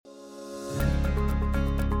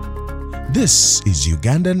This is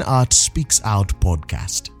Ugandan Art Speaks Out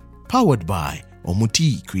podcast, powered by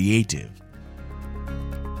Omuti Creative.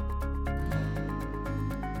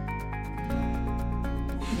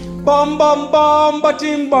 Bum bum bum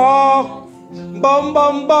batimba, bum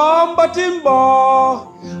bum bum batimba,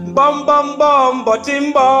 bum bum bum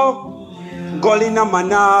batimba, golina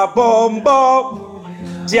mana bombo,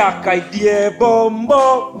 jaka idie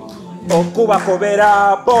bombo, okuba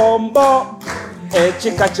kobera bombo,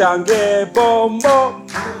 echika change bombo,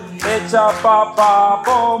 echa papa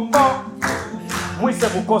bombo, mwise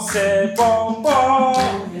bukose bombo,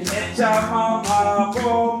 echa mama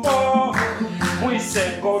bombo. We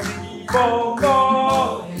say Ngobi bongo,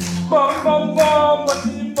 bom bom bom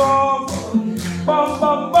batimbo, bom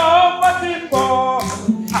bom bom batimbo,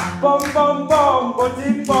 bom bom bom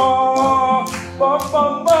batimbo, bom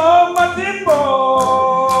bom bom batimbo.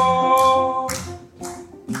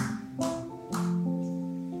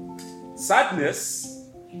 Sadness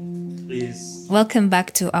is. Welcome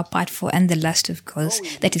back to our part 4 and the last, of course.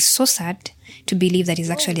 That is so sad to believe that is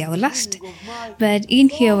actually our last. But in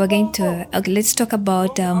here, let's talk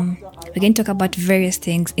about various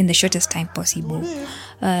things in the shortest time possible.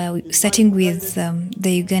 Starting with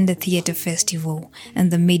the Uganda Theatre Festival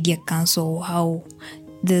and the Media Council, how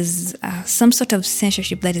there's some sort of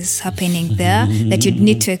censorship that is happening there that you'd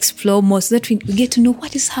need to explore more so that we get to know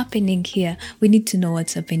what is happening here. We need to know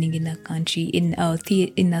what's happening in our country, in our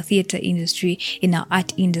theatre industry, in our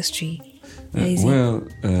art industry. We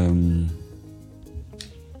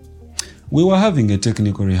were having a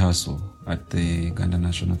technical rehearsal at the Uganda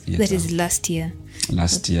National Theatre. That is last year. For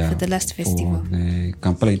the last festival.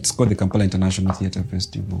 It's called the Kampala International Theatre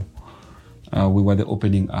Festival. We were the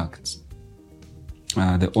opening act.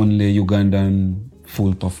 The only Ugandan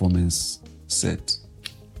full performance set.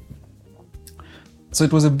 So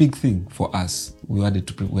it was a big thing for us. We had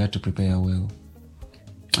to prepare well.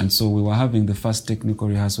 And so we were having the first technical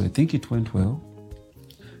rehearsal. I think it went well.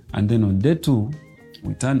 And then on day 2,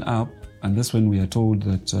 we turned up, and that's when we are told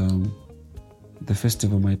that the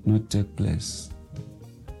festival might not take place.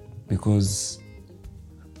 Because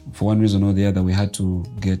for one reason or the other, we had to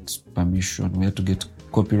get permission. We had to get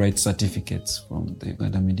copyright certificates from the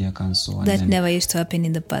Uganda Media Council. And that never used to happen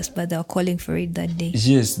in the past, but they were calling for it that day.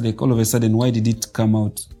 Yes, like all of a sudden, why did it come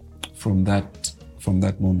out from that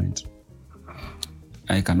moment?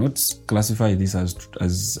 I cannot classify this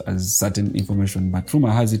as certain information, but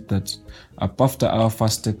rumor has it that after our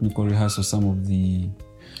first technical rehearsal, some of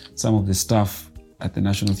the staff at the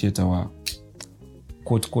National Theatre were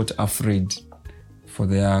quote afraid for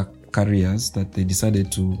their careers, that they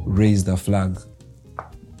decided to raise the flag.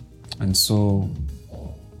 And so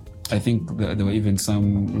I think there were even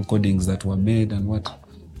some recordings that were made and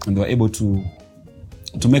they were able to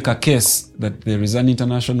make a case that there is an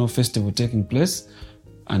international festival taking place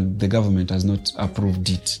and the government has not approved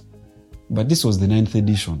it. But this was the 9th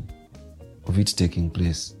edition of it taking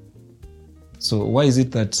place. So why is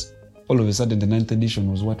it that all of a sudden the 9th edition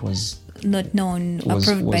was what was not known,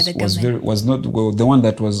 approved by the government? Was not the one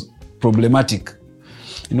that was problematic.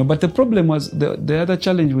 But the problem was, the other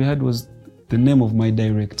challenge we had was the name of my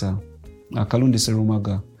director, Kalundi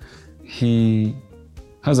Serumaga. He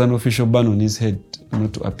has an official ban on his head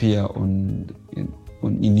not to appear in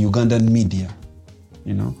Ugandan media,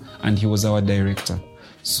 and he was our director.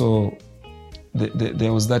 So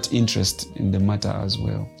there was that interest in the matter as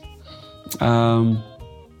well.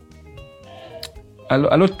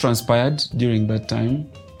 A lot transpired during that time.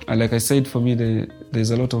 And like I said, for me,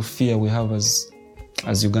 there's a lot of fear we have as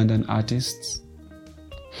Ugandan artists.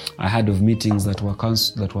 I heard of meetings that were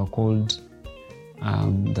called, that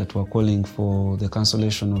were calling for the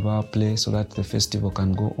cancellation of our play so that the festival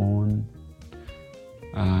can go on,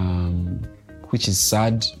 which is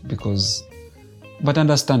sad but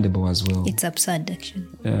understandable as well. It's absurd, actually.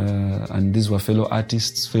 And these were fellow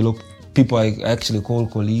artists, fellow people I actually call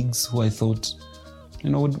colleagues, who I thought, we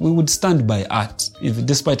would stand by art,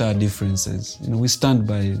 despite our differences. We stand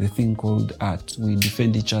by the thing called art. We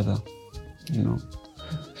defend each other, and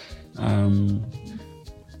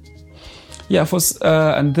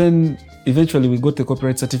then eventually we got the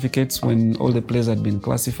copyright certificates when all the plays had been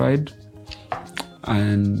classified.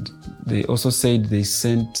 And they also said they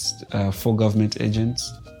sent 4 government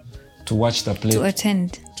agents to watch the play. To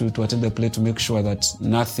attend the play, to make sure that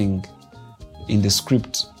nothing in the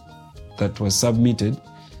script that was submitted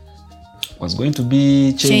was going to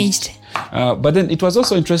be changed. But then it was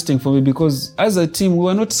also interesting for me because as a team, we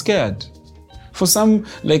were not scared. For some,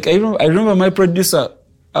 like I remember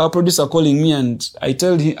our producer calling me and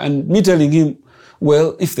telling him,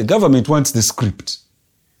 well, if the government wants the script,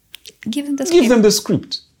 give them the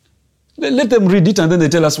script. Let them read it and then they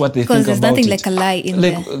tell us what they think about it. Because there's nothing like a lie in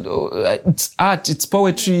there. It's art, it's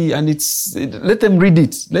poetry, and let them read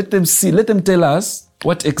it. Let them see. Let them tell us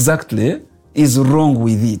what exactly is wrong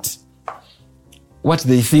with it. What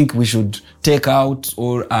they think we should take out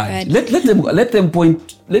or add. Right. Let them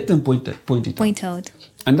point it out.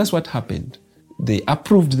 And that's what happened. They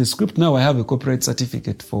approved the script. Now I have a copyright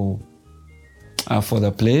certificate for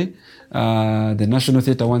the play. The National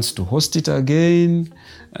Theatre wants to host it again.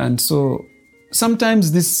 And so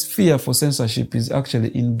sometimes this fear for censorship is actually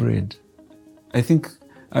inbred. I think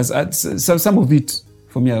some of it,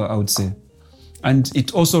 for me, I would say. And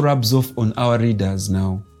it also rubs off on our readers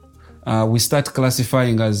now. We start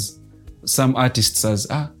classifying as some artists as,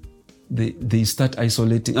 they start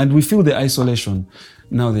isolating. And we feel the isolation.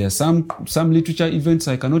 Now there are some literature events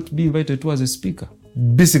I cannot be invited to as a speaker.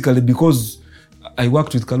 Basically because I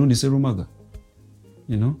worked with Kalundi Serumaga.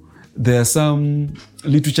 There are some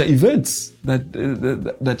literature events that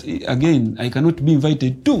again, I cannot be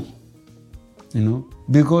invited to,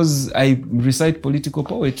 because I recite political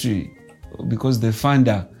poetry, because the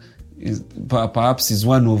funder is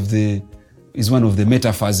one of the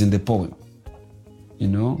metaphors in the poem,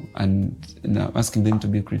 and I'm asking them to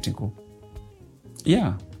be critical.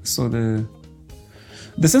 Yeah, so the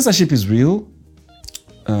censorship is real.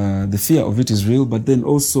 The fear of it is real, but then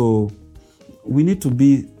also we need to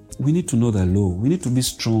know the law. We need to be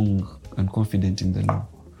strong and confident in the law.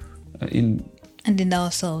 And in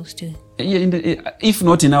ourselves too. Yeah, if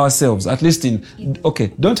not in ourselves, at least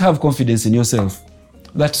don't have confidence in yourself.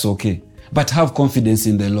 That's okay. But have confidence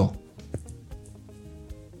in the law.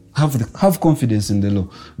 Have confidence in the law.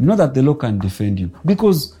 Know that the law can defend you.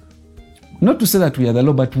 Because, not to say that we are the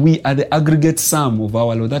law, but we are the aggregate sum of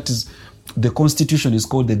our law. That is, the Constitution is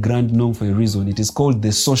called the grand norm for a reason. It is called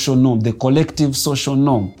the social norm, the collective social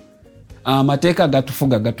norm. Amateka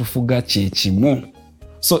gatufuga chechimo.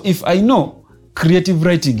 So if I know creative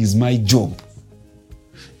writing is my job,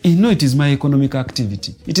 I know it is my economic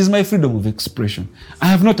activity, it is my freedom of expression, I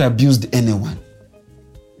have not abused anyone,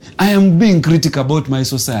 I am being critical about my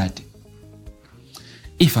society.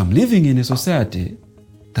 If I'm living in a society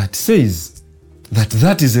that says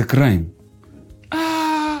that is a crime,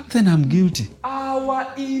 then I'm guilty.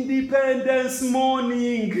 Our independence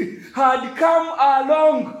morning had come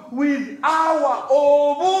along with our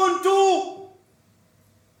Ubuntu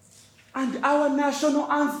and our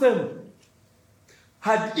national anthem.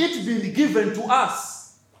 Had it been given to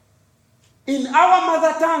us in our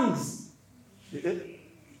mother tongues,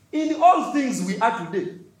 in all things we are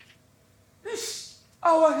today,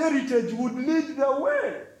 our heritage would lead the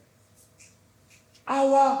way.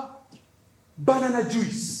 Our banana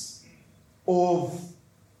juice of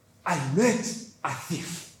I met a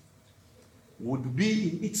thief would be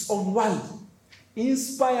in its own world,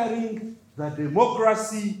 inspiring the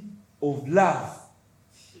democracy of love,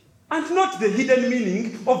 and not the hidden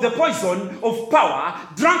meaning of the poison of power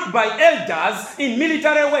drunk by elders in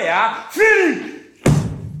military wear, feeling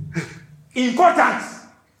important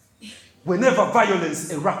whenever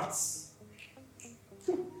violence erupts.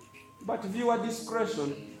 But viewer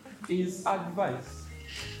discretion is advised.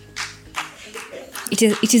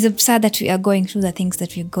 It is absurd that we are going through the things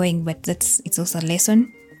that we're going, but it's also a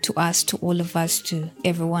lesson to us, to all of us, to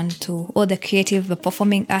everyone, to all the creative, the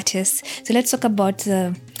performing artists. So let's talk about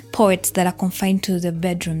the poets that are confined to the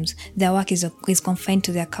bedrooms. Their work is confined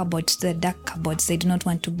to their cupboards, the dark cupboards. They do not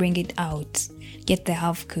want to bring it out, yet they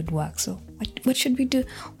have good work. So what should we do?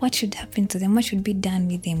 What should happen to them? What should be done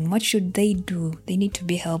with them? What should they do? They need to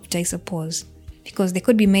be helped, I suppose, because there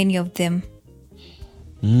could be many of them.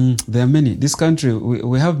 There are many. This country,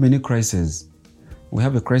 we have many crises. We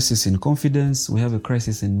have a crisis in confidence. We have a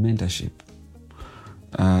crisis in mentorship,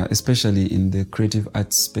 especially in the creative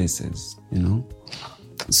arts spaces,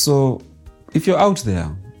 So if you're out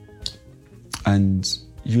there and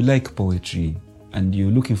you like poetry and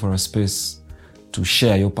you're looking for a space to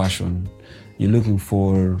share your passion, you're looking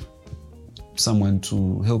for someone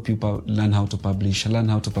to help you learn how to publish, learn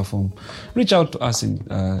how to perform, reach out to us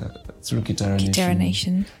through Kitara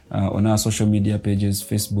Nation. On our social media pages,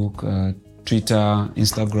 Facebook, Twitter,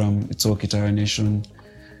 Instagram, it's all Kitara Nation.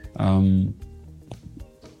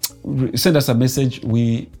 Send us a message.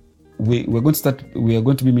 We are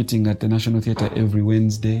going to be meeting at the National Theatre every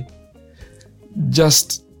Wednesday,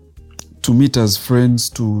 just to meet as friends,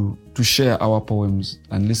 to share our poems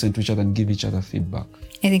and listen to each other and give each other feedback.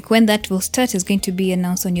 I think when that will start is going to be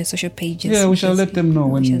announced on your social pages. Yeah, we shall let them know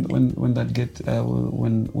when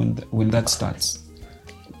that starts.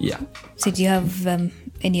 Yeah. So do you have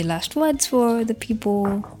any last words for the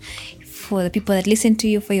people that listen to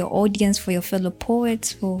you, for your audience, for your fellow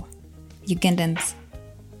poets, for Ugandans?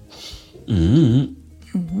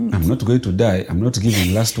 I'm not going to die. I'm not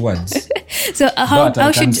giving last words. So But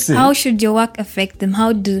how should your work affect them?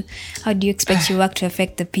 How do you expect your work to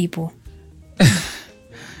affect the people?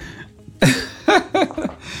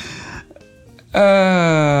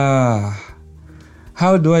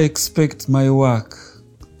 How do I expect my work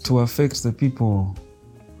to affect the people?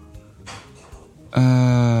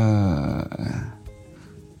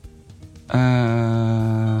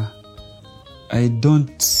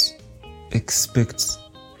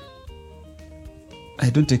 I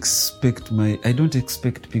don't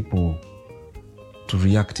expect people to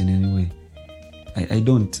react in any way. I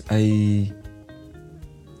don't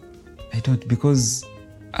because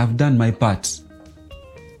I've done my part.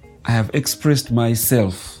 I have expressed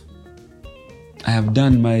myself. I have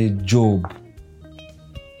done my job.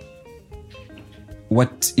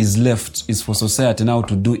 What is left is for society now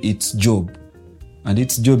to do its job. And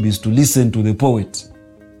its job is to listen to the poet,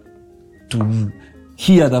 to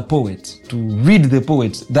hear the poet, to read the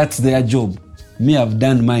poet. That's their job. Me, I've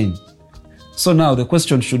done mine. So now the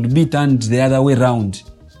question should be turned the other way around.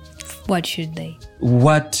 What should they?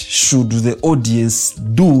 What should the audience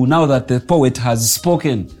do now that the poet has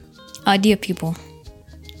spoken? Dear people,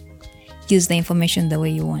 use the information the way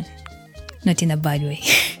you want, not in a bad way.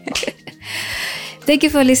 Thank you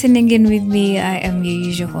for listening in with me. I am your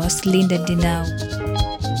usual host, Linda Dinau.